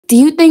Do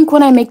you think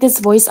when I make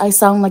this voice, I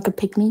sound like a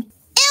pygmy?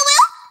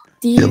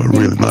 Do you have a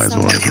really nice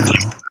voice, you know.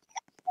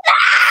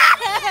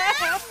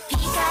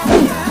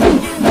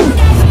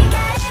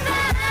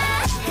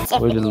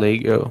 Where did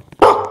Leg go?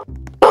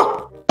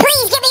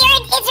 Please give me your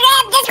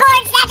Instagram,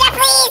 Discord, Snapchat,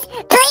 please!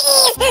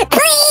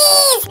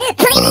 Please!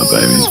 What up,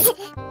 baby?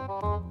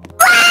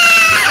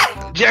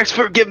 Jax,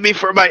 forgive me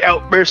for my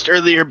outburst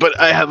earlier, but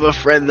I have a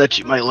friend that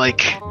you might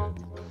like.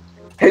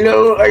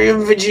 Hello, I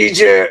am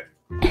Vegeta.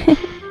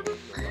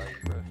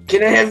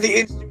 Can I have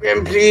the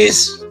Instagram,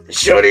 please?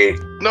 Shorty.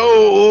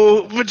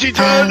 No,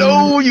 Vegeta,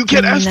 no, you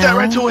can't ask that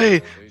right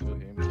away.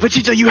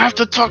 Vegeta, you have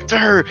to talk to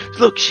her.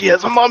 Look, she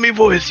has a mommy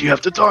voice. You have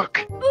to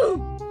talk.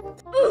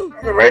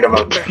 You're right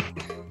about that.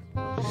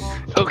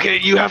 Okay,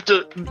 you have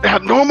to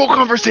have normal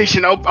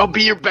conversation. I'll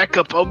be your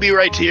backup. I'll be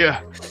right here.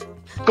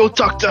 Go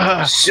talk to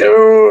her.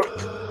 So,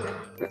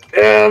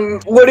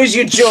 what is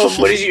your job?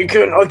 What is your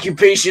current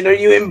occupation? Are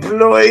you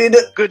employed?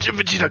 Good,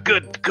 Vegeta.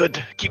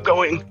 Good. Keep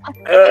going.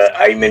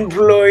 I'm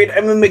employed.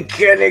 I'm a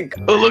mechanic.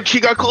 Oh, look, she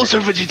got closer,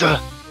 Vegeta.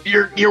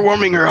 You're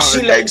warming her on.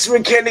 She likes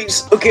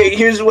mechanics. Okay,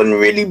 here's one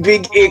really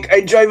big ick.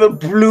 I drive a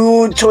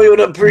blue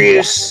Toyota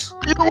Prius.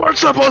 You weren't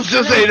supposed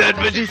to say that,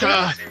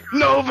 Vegeta.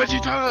 No,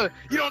 Vegeta.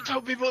 You don't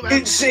tell people that.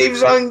 It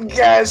saves on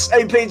gas.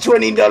 I pay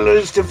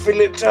 $20 to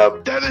fill it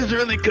up. That is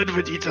really good,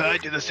 Vegeta. I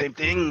do the same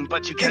thing,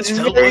 but you can't It's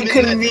tell very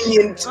women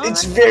convenient.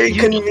 It's very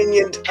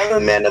convenient. I'm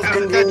a man of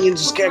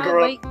convenience,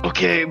 Kakarot.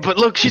 Okay, but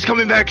look, she's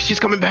coming back. She's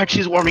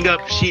warming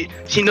up. She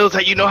knows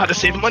that you know how to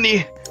save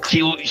money.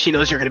 She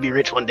knows you're gonna be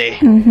rich one day.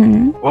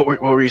 What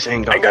were you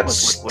saying? I got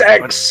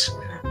stacks.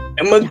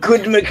 I'm a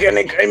good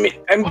mechanic.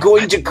 I'm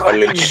going to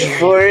college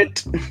for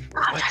it.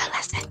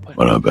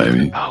 What up,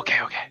 baby? Oh, okay.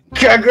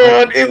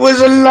 Kakarot, it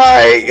was a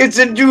lie. It's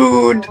a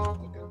dude.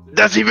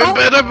 That's even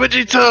better,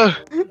 Vegeta.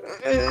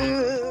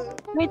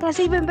 Wait,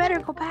 that's even better.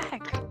 Go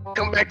back.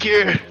 Come back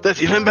here.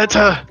 That's even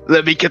better.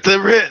 Let me get the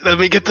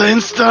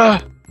Insta.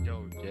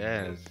 Yo,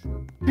 Jazz.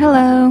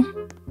 Hello.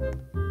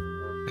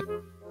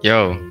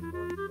 Yo.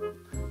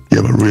 You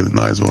have a really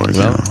nice voice,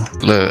 you know.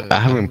 Look, I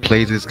haven't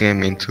played this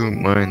game in 2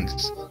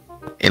 months.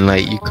 And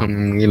like, you come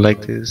in here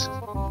like this.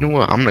 You know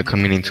what? I'm gonna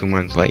come in 2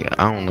 months. Like,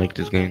 I don't like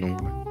this game no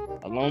more.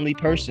 A lonely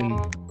person.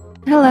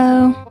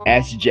 Hello.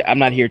 I'm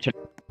not here. Turn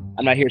around.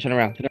 I'm not here.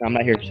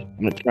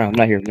 I'm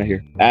not here.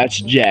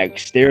 Asked Jack,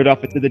 stared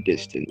off into the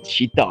distance.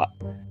 She thought,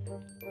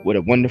 what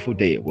a wonderful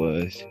day it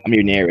was. I'm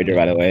your narrator,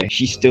 by the way.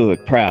 She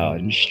stood proud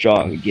and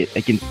strong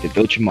against the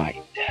Dolce Might.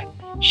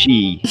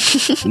 She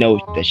knows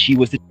that she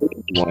was the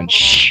one.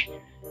 She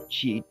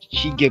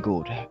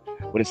giggled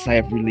with a sigh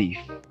of relief,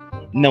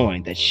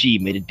 knowing that she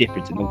made a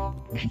difference in the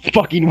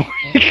fucking world.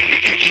 You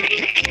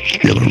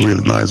have a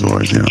really nice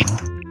voice, you know.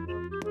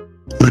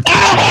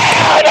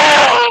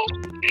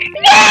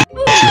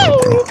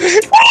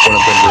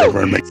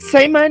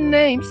 Say my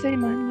name.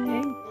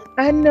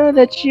 I know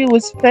that you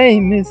was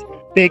famous.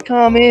 They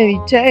call me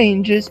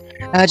dangerous.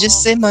 I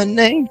just say my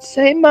name.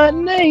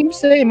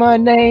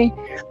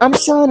 I'm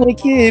trying to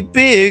get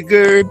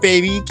bigger,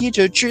 baby. Get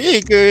your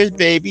triggers,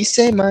 baby.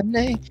 Say my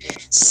name.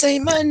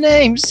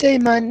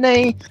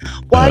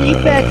 Why you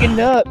backing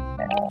up?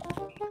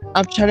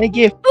 I'm trying to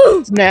get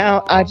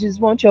now. I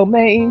just want your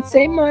main.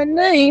 Say my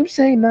name.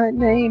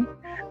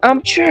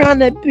 I'm trying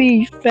to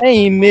be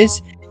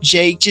famous.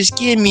 Jake, just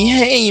give me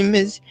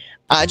Hamas.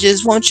 I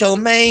just want your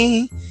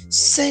main.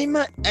 Say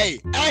my hey.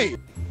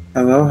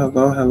 Hello.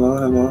 Hello.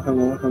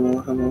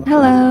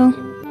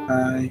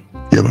 Hi.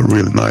 You have a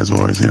really nice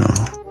voice, you know.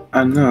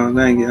 I know,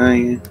 thank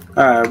you.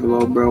 Alright,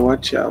 bro,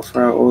 watch out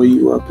for I owe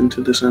you up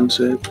into the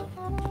sunset.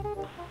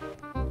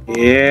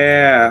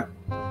 Yeah.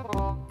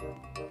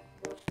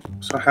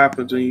 So what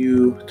happens when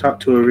you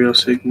talk to a real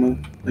Sigma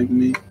like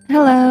me?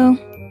 Hello.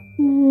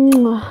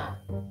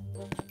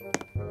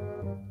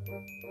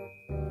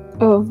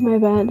 Oh, my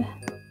bad.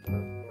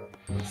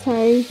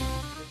 Sorry.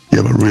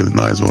 You have a really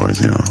nice voice,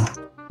 you know.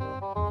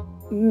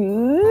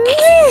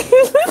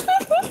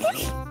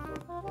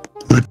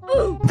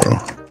 Bro.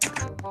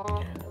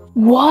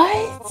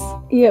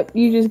 What? Yep,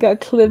 you just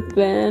got clipped,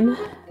 man.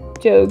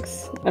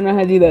 Jokes. I don't know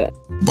how to do that.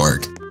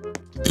 Bark.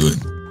 Do it.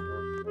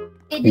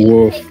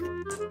 Woof.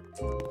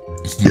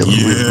 You have a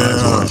really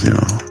nice voice, you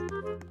know.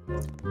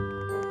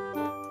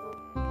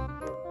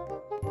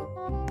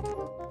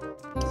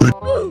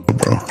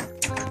 Bro.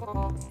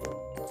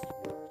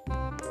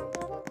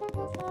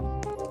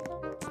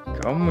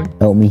 Come on.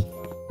 Help me.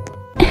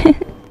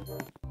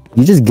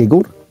 You just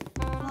giggled?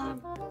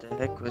 What the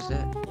heck was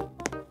that?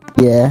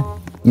 Yeah.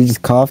 You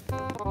just coughed?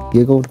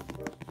 Giggled?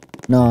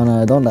 No,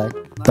 don't lie.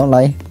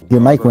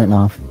 Your mic went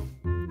off.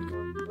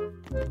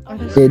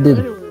 It did.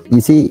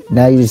 You see?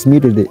 Now you just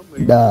muted it.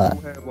 Nah.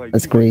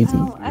 That's crazy.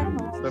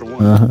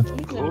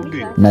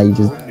 Now you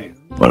just...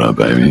 What up,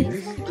 baby?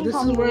 This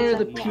is where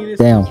the penis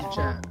Damn.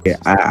 Yeah,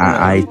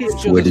 I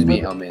swear to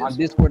me.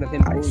 I swear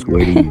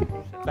to you.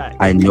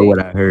 I know what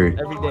I heard.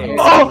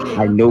 Oh!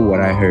 I know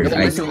what I heard.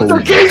 I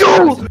told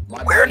you.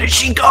 Where did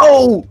she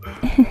go?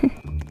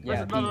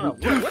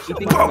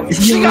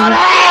 She got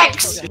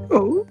X!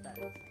 Oh,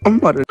 I'm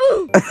about to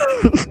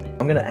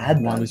I'm gonna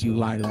add one. As you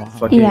lied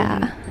off.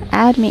 Yeah,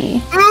 add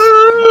me.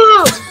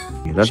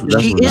 Yeah, that's She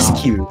what is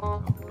now. cute.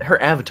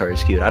 Her avatar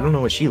is cute. I don't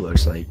know what she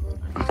looks like.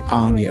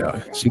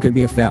 Yeah, she could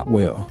be a fat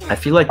whale. I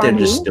feel like they're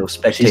just still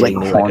She's like spectating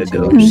me like a haunted.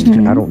 ghost.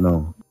 I don't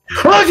know.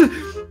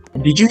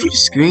 Did you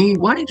just scream?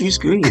 Why did you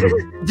scream?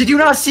 Did you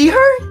not see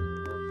her?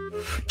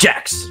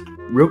 Jax,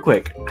 real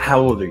quick, how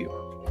old are you?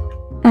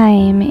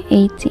 I'm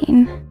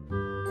 18.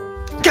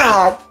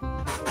 God!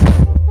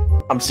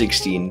 I'm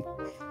 16.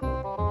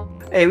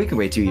 Hey, we can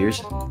wait 2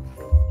 years.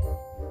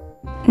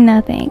 No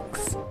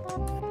thanks.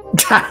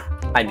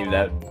 I knew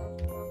that.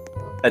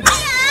 That's